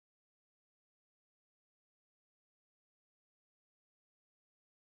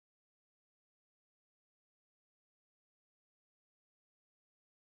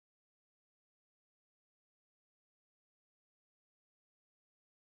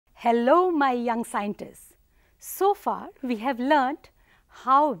Hello my young scientists. So far we have learnt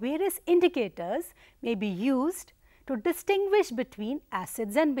how various indicators may be used to distinguish between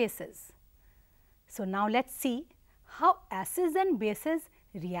acids and bases. So now let us see how acids and bases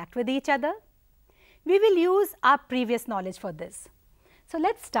react with each other. We will use our previous knowledge for this. So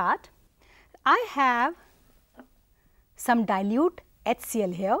let us start. I have some dilute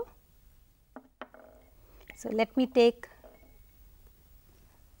HCl here. So let me take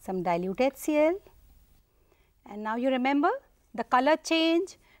some dilute HCl, and now you remember the color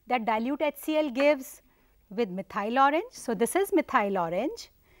change that dilute HCl gives with methyl orange. So this is methyl orange.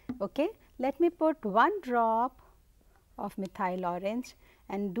 Okay. Let me put one drop of methyl orange,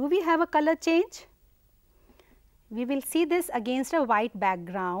 and do we have a color change? We will see this against a white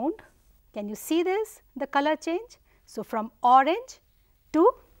background. Can you see this, the color change? So from orange to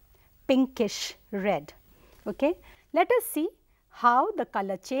pinkish red. Okay. Let us see how the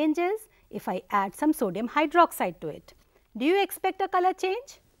color changes if I add some sodium hydroxide to it. Do you expect a color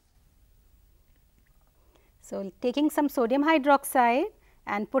change? So taking some sodium hydroxide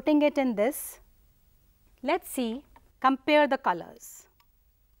and putting it in this, let us see, compare the colors.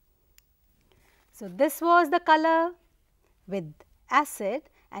 So this was the color with acid,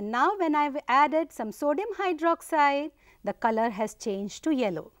 and now when I have added some sodium hydroxide, the color has changed to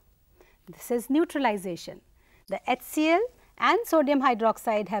yellow. This is neutralization. The HCl and sodium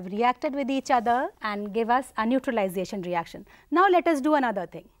hydroxide have reacted with each other and give us a neutralization reaction. Now let us do another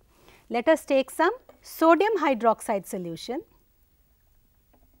thing. Let us take some sodium hydroxide solution.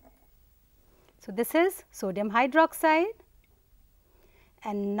 So this is sodium hydroxide,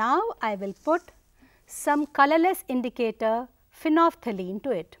 and now I will put some colorless indicator phenolphthalein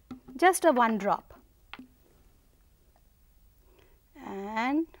to it, just a one drop.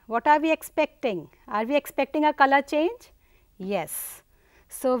 And what are we expecting? Are we expecting a color change? Yes.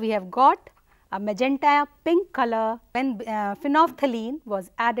 So we have got a magenta pink color when phenolphthalein was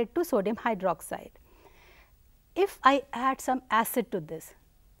added to sodium hydroxide. If I add some acid to this,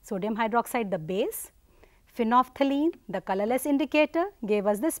 sodium hydroxide the base, phenolphthalein the colorless indicator gave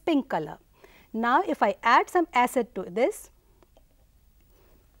us this pink color. Now if I add some acid to this,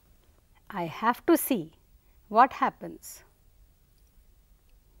 I have to see what happens.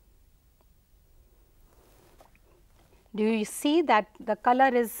 Do you see that the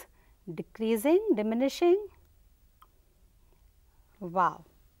color is decreasing, diminishing? Wow!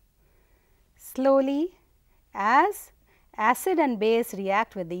 Slowly, as acid and base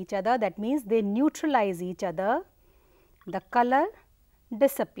react with each other, that means they neutralize each other, the color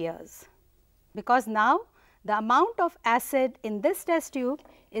disappears, because now the amount of acid in this test tube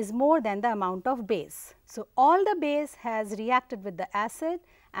is more than the amount of base. So all the base has reacted with the acid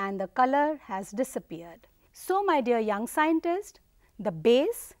and the color has disappeared. So my dear young scientist, the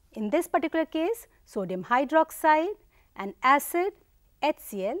base in this particular case sodium hydroxide and acid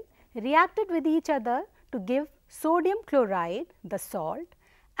HCl reacted with each other to give sodium chloride, the salt,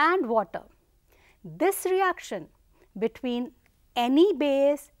 and water. This reaction between any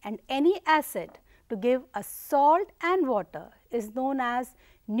base and any acid to give a salt and water is known as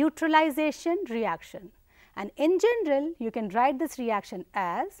neutralization reaction, and in general you can write this reaction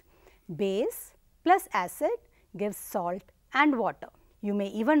as base plus acid gives salt and water. You may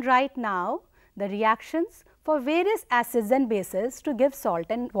even write now the reactions for various acids and bases to give salt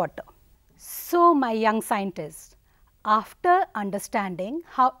and water. So my young scientists, after understanding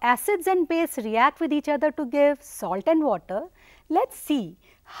how acids and base react with each other to give salt and water, let us see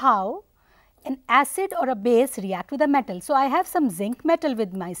how an acid or a base react with a metal. So I have some zinc metal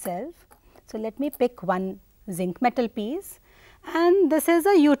with myself. So let me pick one zinc metal piece, and this is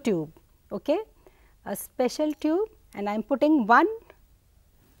a U-tube. Okay? A special tube, and I am putting one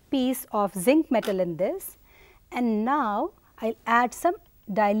piece of zinc metal in this, and now I will add some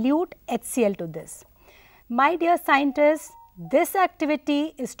dilute HCl to this. My dear scientists, this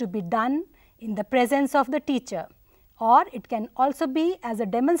activity is to be done in the presence of the teacher, or it can also be as a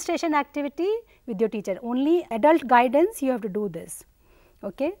demonstration activity with your teacher. Only adult guidance you have to do this.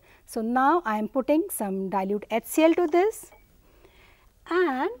 Okay? So now I am putting some dilute HCl to this,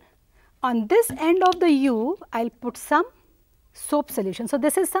 and on this end of the U, I will put some soap solution. So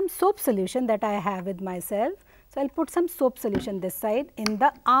this is some soap solution that I have with myself. So I will put some soap solution this side in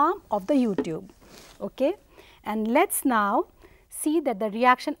the arm of the U tube. Okay? And let us now see that the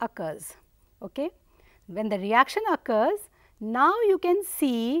reaction occurs. Okay? When the reaction occurs, now you can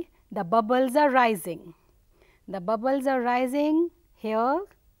see the bubbles are rising. The bubbles are rising here.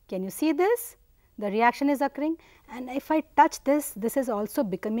 Can you see this? The reaction is occurring, and if I touch this, this is also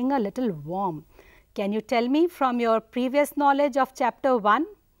becoming a little warm. Can you tell me from your previous knowledge of chapter 1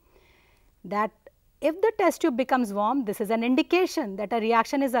 that if the test tube becomes warm, this is an indication that a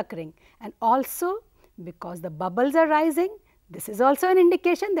reaction is occurring, and also because the bubbles are rising, this is also an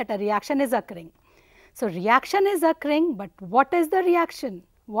indication that a reaction is occurring. So, reaction is occurring, but what is the reaction?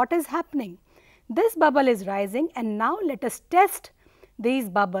 What is happening? This bubble is rising, and now let us test these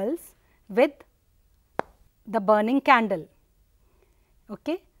bubbles with the burning candle.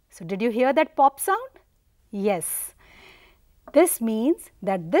 Okay. So, did you hear that pop sound? Yes. This means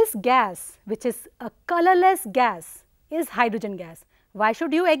that this gas, which is a colorless gas, is hydrogen gas. Why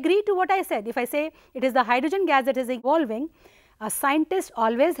should you agree to what I said? If I say it is the hydrogen gas that is evolving, a scientist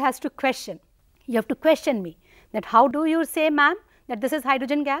always has to question. You have to question me that how do you say, ma'am, that this is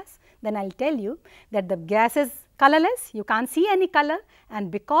hydrogen gas? Then I will tell you that the gas is colorless, you can't see any color, and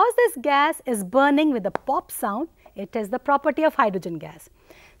because this gas is burning with a pop sound, it is the property of hydrogen gas.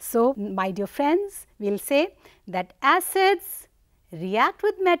 So, my dear friends, we will say that acids react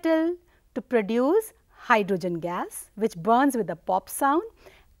with metal to produce hydrogen gas, which burns with a pop sound,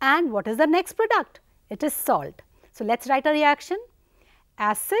 and what is the next product? It is salt. So, let us write a reaction.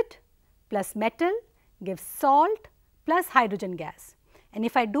 Acid plus metal gives salt plus hydrogen gas. And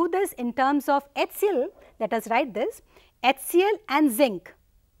if I do this in terms of HCl, let us write this, HCl and zinc,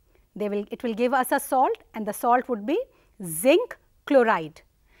 it will give us a salt, and the salt would be zinc chloride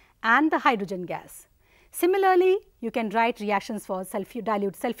and the hydrogen gas. Similarly, you can write reactions for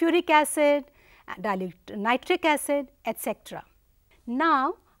dilute sulfuric acid, dilute nitric acid, etc.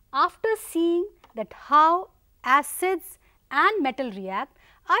 Now, after seeing that how acids and metal react,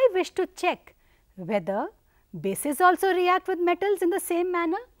 I wish to check whether bases also react with metals in the same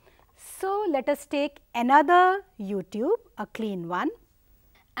manner. So, let us take another U-tube, a clean one,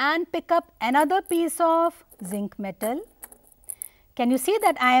 and pick up another piece of zinc metal. Can you see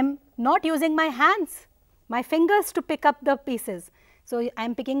that I am not using my hands, my fingers to pick up the pieces? So, I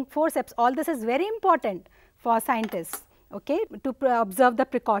am picking forceps. All this is very important for scientists, okay, to observe the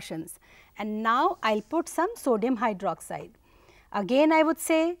precautions. And now, I will put some sodium hydroxide. Again, I would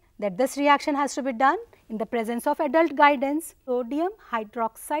say that this reaction has to be done in the presence of adult guidance. Sodium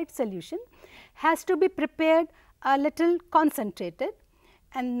hydroxide solution has to be prepared a little concentrated,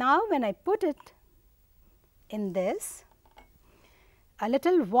 and now when I put it in this, a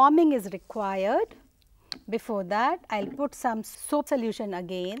little warming is required. Before that, I will put some soap solution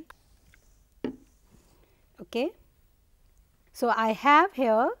again. Okay. So, I have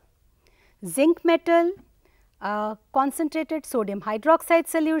here zinc metal, concentrated sodium hydroxide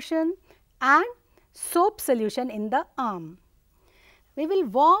solution and soap solution in the arm. We will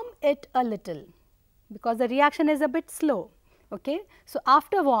warm it a little because the reaction is a bit slow. Okay. So,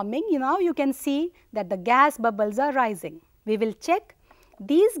 after warming, now you can see that the gas bubbles are rising. We will check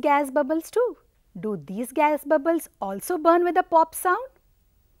these gas bubbles too. Do these gas bubbles also burn with a pop sound?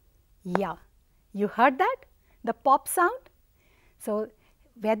 Yeah, you heard that, the pop sound. So,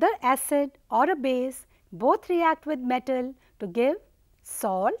 whether acid or a base, both react with metal to give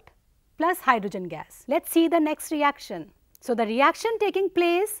salt plus hydrogen gas. Let us see the next reaction. So, the reaction taking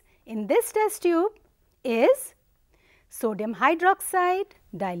place in this test tube is sodium hydroxide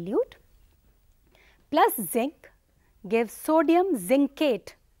dilute plus zinc gives sodium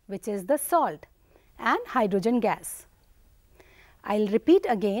zincate, which is the salt, and hydrogen gas. I will repeat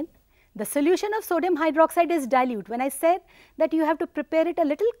again, the solution of sodium hydroxide is dilute. When I said that you have to prepare it a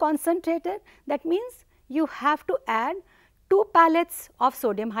little concentrated, that means you have to add 2 pallets of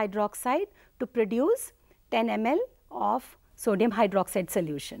sodium hydroxide to produce 10 ml of sodium hydroxide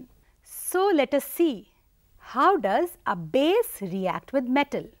solution. So, let us see how does a base react with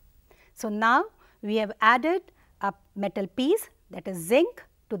metal. So, now we have added a metal piece, that is zinc,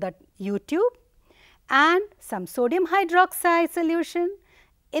 to the U-tube and some sodium hydroxide solution.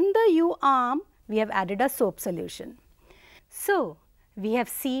 In the U arm, we have added a soap solution. So, we have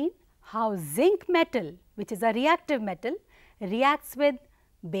seen how zinc metal, which is a reactive metal, reacts with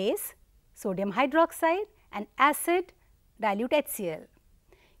base sodium hydroxide and acid dilute HCl.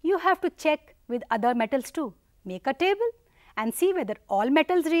 You have to check with other metals too. Make a table and see whether all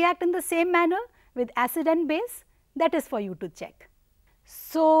metals react in the same manner with acid and base. That is for you to check.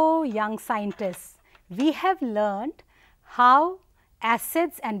 So, young scientists, we have learned how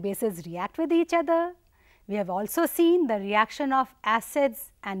acids and bases react with each other. We have also seen the reaction of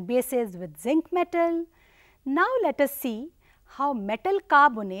acids and bases with zinc metal. Now, let us see how metal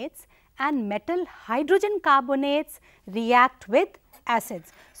carbonates and metal hydrogen carbonates react with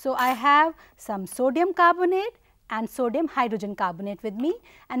acids. So, I have some sodium carbonate and sodium hydrogen carbonate with me,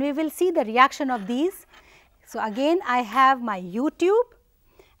 and we will see the reaction of these. So, again I have my U-tube,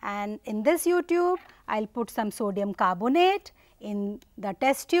 and in this U-tube I will put some sodium carbonate in the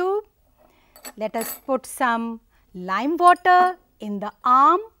test tube, let us put some lime water in the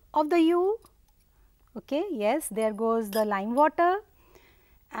arm of the U. Okay, yes, there goes the lime water.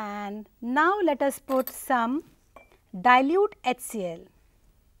 And now let us put some dilute HCl.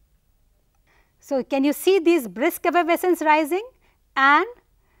 So, can you see these brisk effervescence rising, and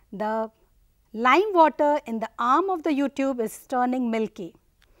the lime water in the arm of the U tube is turning milky,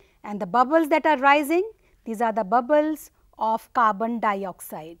 and the bubbles that are rising, these are the bubbles of carbon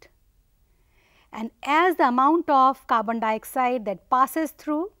dioxide. And as the amount of carbon dioxide that passes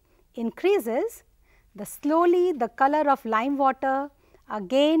through increases, slowly the color of lime water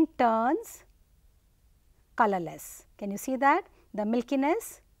again turns colorless. Can you see that? The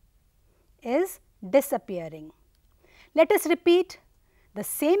milkiness is disappearing. Let us repeat the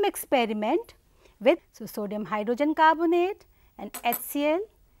same experiment with sodium hydrogen carbonate and HCl.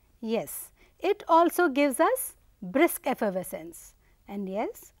 Yes, it also gives us brisk effervescence, and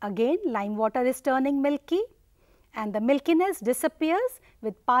yes, again lime water is turning milky, and the milkiness disappears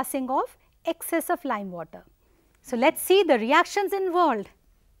with passing of excess of lime water. So, let us see the reactions involved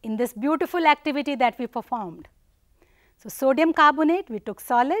in this beautiful activity that we performed. So, sodium carbonate we took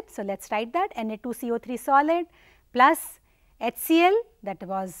solid. So, let us write that Na2CO3 solid plus HCl that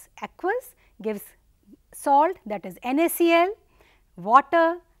was aqueous gives salt, that is NaCl,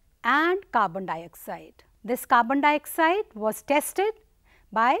 water and carbon dioxide. This carbon dioxide was tested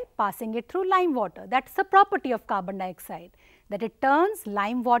by passing it through lime water. That is the property of carbon dioxide, that it turns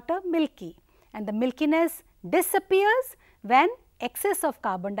lime water milky, and the milkiness disappears when excess of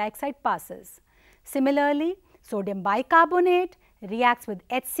carbon dioxide passes. Similarly, sodium bicarbonate reacts with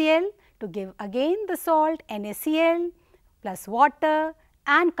HCl to give again the salt NaCl plus water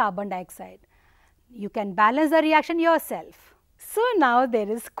and carbon dioxide. You can balance the reaction yourself. So, now there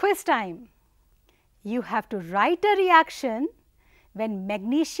is quiz time. You have to write a reaction when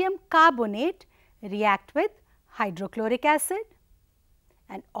magnesium carbonate react with hydrochloric acid,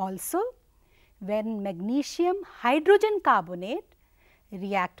 and also when magnesium hydrogen carbonate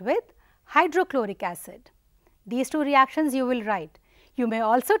react with hydrochloric acid. These two reactions you will write. You may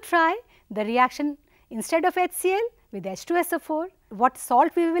also try the reaction instead of HCl with H2SO4, what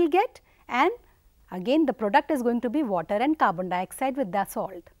salt we will get, and again the product is going to be water and carbon dioxide with the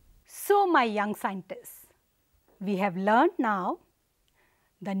salt. So, my young scientists, we have learned now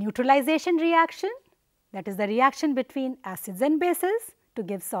the neutralization reaction, that is the reaction between acids and bases to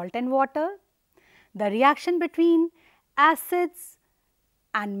give salt and water, the reaction between acids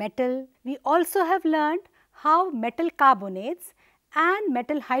and metal. We also have learned how metal carbonates and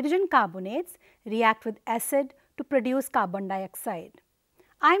metal hydrogen carbonates react with acid to produce carbon dioxide.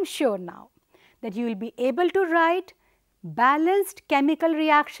 I am sure now that you will be able to write balanced chemical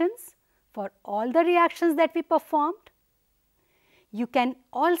reactions for all the reactions that we performed. You can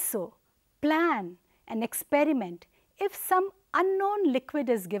also plan an experiment if some unknown liquid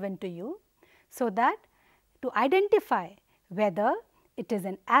is given to you, so that to identify whether it is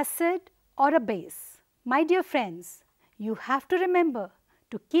an acid or a base. My dear friends, you have to remember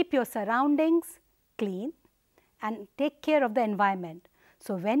to keep your surroundings clean and take care of the environment.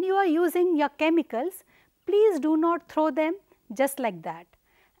 So, when you are using your chemicals, please do not throw them just like that,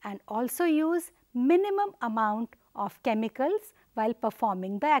 and also use minimum amount of chemicals while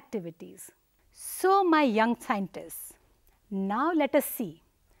performing the activities. So, my young scientists, now let us see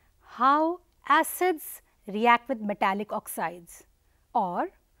how acids react with metallic oxides, or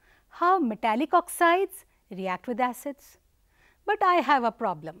how metallic oxides react with acids. But I have a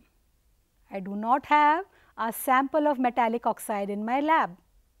problem. I do not have a sample of metallic oxide in my lab.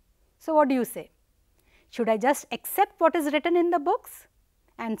 So, what do you say? Should I just accept what is written in the books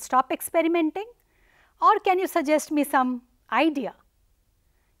and stop experimenting, or can you suggest me some idea?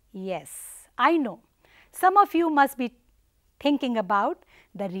 Yes, I know some of you must be thinking about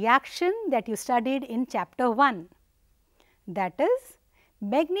the reaction that you studied in chapter 1, that is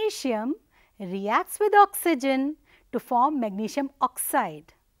magnesium reacts with oxygen to form magnesium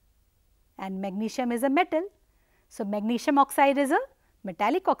oxide, and magnesium is a metal. So, magnesium oxide is a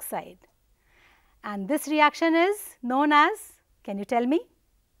metallic oxide, and this reaction is known as, can you tell me?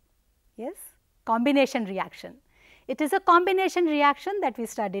 Yes, combination reaction. It is a combination reaction that we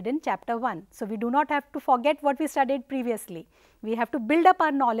studied in chapter 1. So, we do not have to forget what we studied previously. We have to build up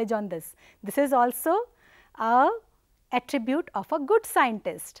our knowledge on this. This is also a attribute of a good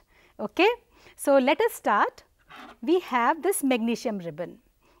scientist. Okay? So, let us start. We have this magnesium ribbon,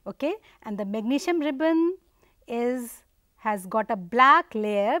 okay? And the magnesium ribbon has got a black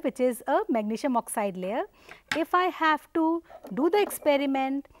layer, which is a magnesium oxide layer. If I have to do the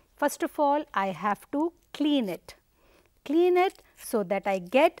experiment, first of all I have to clean it. clean it so that I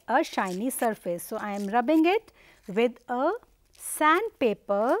get a shiny surface. So, I am rubbing it with a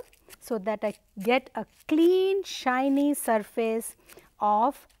sandpaper so that I get a clean shiny surface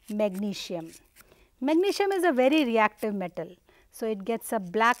of magnesium. Magnesium is a very reactive metal. So, it gets a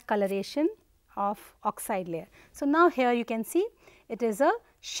black coloration of oxide layer. So, now here you can see it is a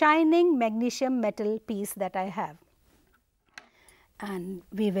shining magnesium metal piece that I have, and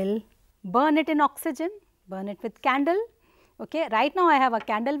we will burn it in oxygen, burn it with candle. Okay. Right now I have a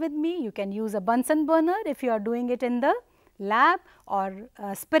candle with me. You can use a Bunsen burner if you are doing it in the lab or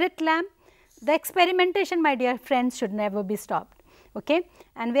a spirit lamp. The experimentation, my dear friends, should never be stopped. Okay.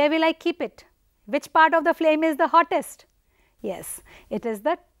 And where will I keep it? Which part of the flame is the hottest? Yes, it is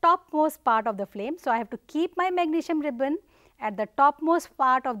the topmost part of the flame. So, I have to keep my magnesium ribbon at the topmost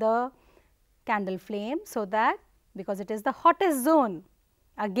part of the candle flame, so that because it is the hottest zone,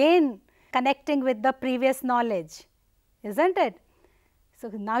 again connecting with the previous knowledge, isn't it? So,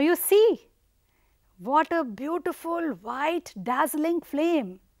 now you see what a beautiful white dazzling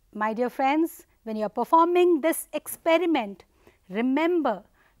flame. My dear friends, when you are performing this experiment, remember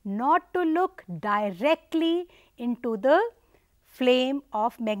not to look directly into the flame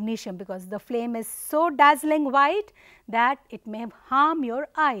of magnesium, because the flame is so dazzling white that it may harm your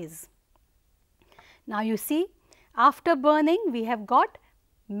eyes. Now, you see, after burning we have got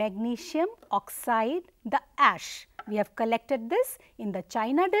magnesium oxide, the ash. We have collected this in the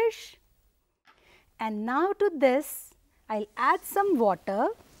china dish, and now to this I will add some water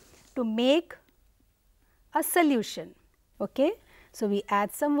to make a solution. Okay. So, we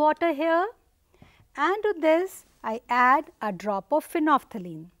add some water here, and to this I add a drop of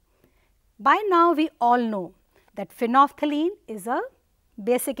phenolphthalein. By now we all know that phenolphthalein is a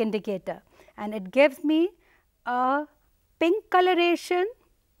basic indicator, and it gives me a pink coloration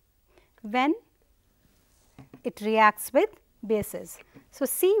when it reacts with bases. So,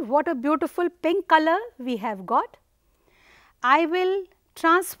 see what a beautiful pink color we have got. I will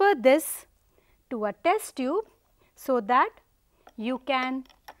transfer this to a test tube so that you can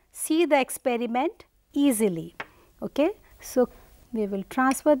see the experiment easily. Okay. So, we will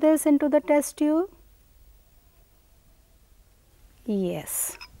transfer this into the test tube.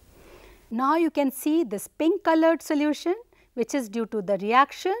 Yes. Now, you can see this pink colored solution, which is due to the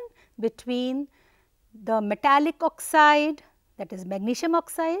reaction between the metallic oxide, that is magnesium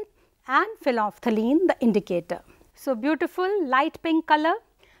oxide, and phenolphthalein, the indicator. So, beautiful light pink color.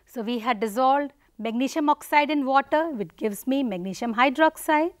 So, we had dissolved magnesium oxide in water, which gives me magnesium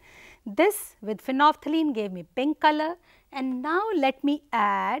hydroxide. This with phenolphthalein gave me pink color, and now let me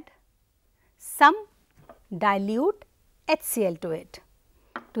add some dilute HCl to it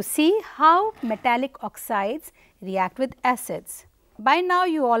to see how metallic oxides react with acids. By now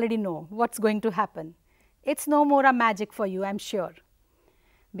you already know what is going to happen. It is no more a magic for you, I am sure,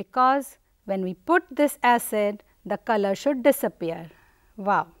 because when we put this acid, the color should disappear.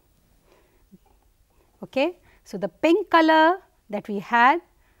 Wow. Okay. So, the pink color that we had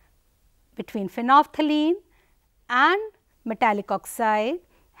between phenolphthalein and metallic oxide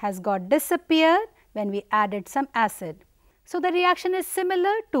has got disappeared when we added some acid. So, the reaction is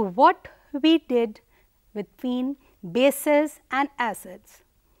similar to what we did between bases and acids.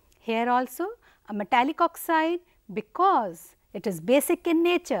 Here also a metallic oxide, because it is basic in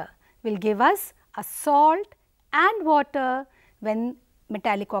nature, will give us a salt and water when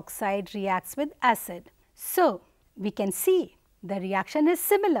metallic oxide reacts with acid. So, we can see the reaction is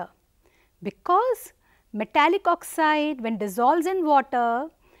similar, because metallic oxide when dissolves in water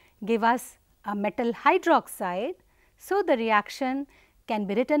give us a metal hydroxide. So, the reaction can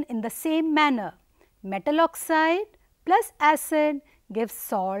be written in the same manner: metal oxide plus acid gives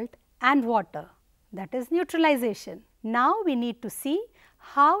salt and water, that is neutralization. Now, we need to see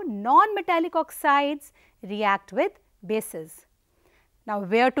how non-metallic oxides react with bases. Now,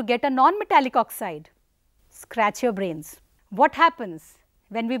 where to get a non-metallic oxide? Scratch your brains. What happens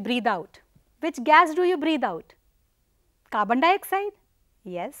when we breathe out? Which gas do you breathe out? Carbon dioxide?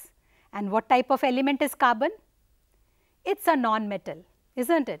 Yes. And what type of element is carbon? It is a non-metal,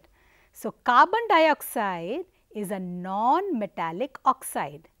 isn't it? So, carbon dioxide is a non-metallic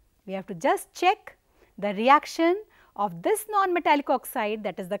oxide. We have to just check the reaction of this non-metallic oxide,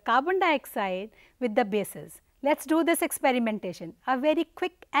 that is the carbon dioxide, with the bases. Let us do this experimentation, a very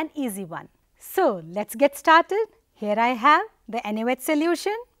quick and easy one. So, let us get started. Here I have the NaOH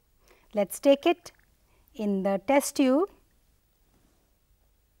solution. Let us take it in the test tube.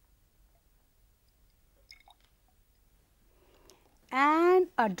 And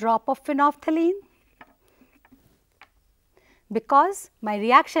a drop of phenolphthalein, because my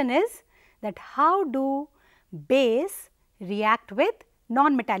reaction is that how do base react with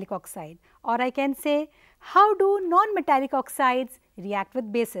non-metallic oxide, or I can say how do non-metallic oxides react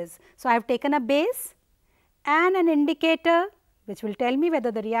with bases. So, I have taken a base and an indicator which will tell me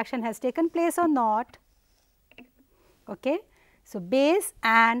whether the reaction has taken place or not. Okay. So, base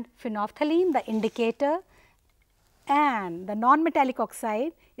and phenolphthalein, the indicator, and the non-metallic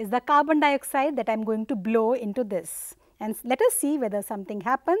oxide is the carbon dioxide that I am going to blow into this. And let us see whether something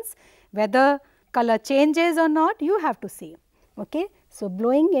happens, whether color changes or not, you have to see. Okay. So,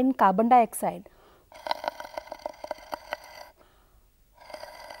 blowing in carbon dioxide.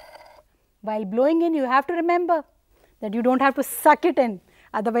 While blowing in, you have to remember that you do not have to suck it in,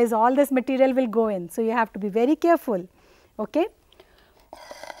 otherwise all this material will go in. So, you have to be very careful. Okay.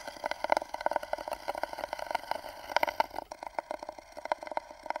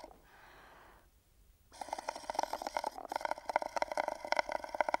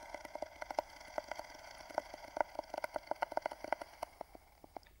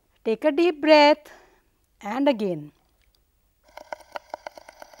 Take a deep breath and again.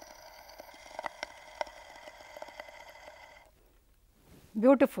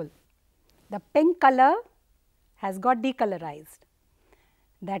 Beautiful. The pink color has got decolorized.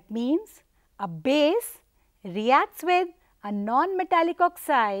 That means a base reacts with a non-metallic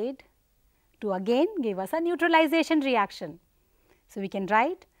oxide to again give us a neutralization reaction. So, we can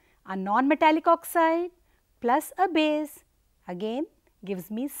write a non-metallic oxide plus a base again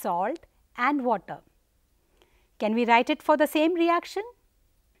gives me salt and water. Can we write it for the same reaction?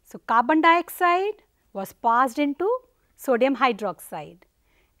 So, carbon dioxide was passed into sodium hydroxide,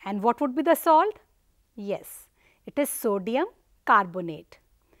 and what would be the salt? Yes, it is sodium carbonate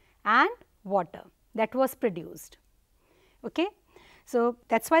and water that was produced. Okay. So,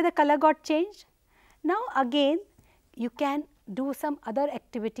 that is why the color got changed. Now, again you can do some other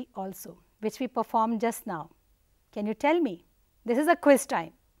activity also which we performed just now. Can you tell me? This is a quiz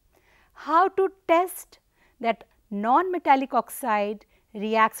time. How to test that non-metallic oxide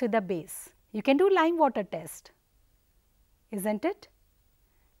reacts with a base? You can do lime water test, isn't it?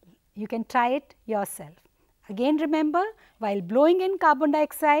 You can try it yourself. Again remember, while blowing in carbon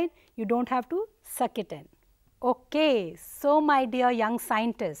dioxide, you do not have to suck it in. Okay, so my dear young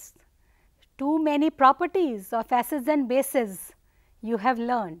scientists, too many properties of acids and bases you have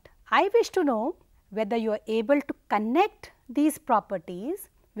learned. I wish to know whether you are able to connect these properties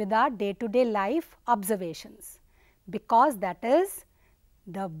with our day-to-day life observations, because that is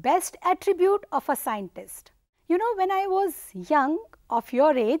the best attribute of a scientist. You know, when I was young, of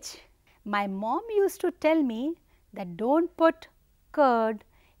your age, my mom used to tell me that don't put curd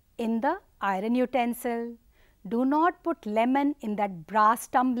in the iron utensil, do not put lemon in that brass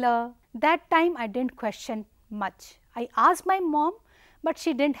tumbler. That time I didn't question much. I asked my mom, but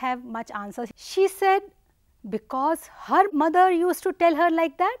she didn't have much answers. She said, because her mother used to tell her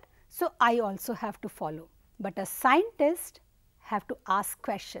like that, so I also have to follow. But a scientist have to ask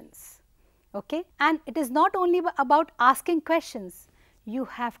questions. Okay? And it is not only about asking questions, you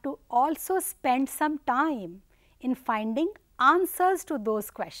have to also spend some time in finding answers to those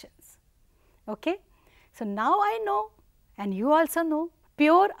questions. Okay? So, now I know, and you also know,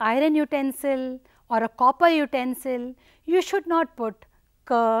 pure iron utensil or a copper utensil, you should not put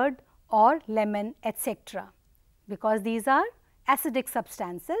curd or lemon, etc., because these are acidic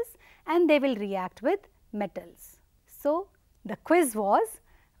substances and they will react with metals. So, the quiz was,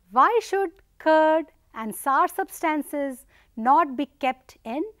 why should curd and sour substances not be kept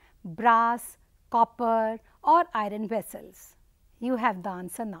in brass, copper or iron vessels? You have the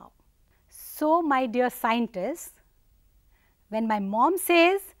answer now. So, my dear scientists, when my mom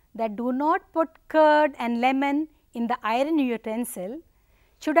says that do not put curd and lemon in the iron utensil,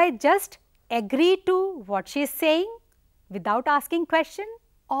 should I just agree to what she is saying without asking question,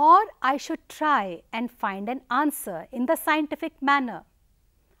 or I should try and find an answer in the scientific manner?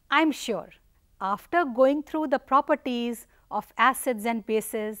 I am sure after going through the properties of acids and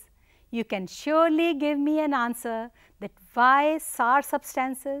bases, you can surely give me an answer that why sour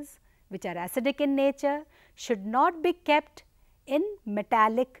substances which are acidic in nature should not be kept in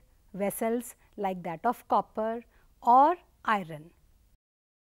metallic vessels like that of copper or iron.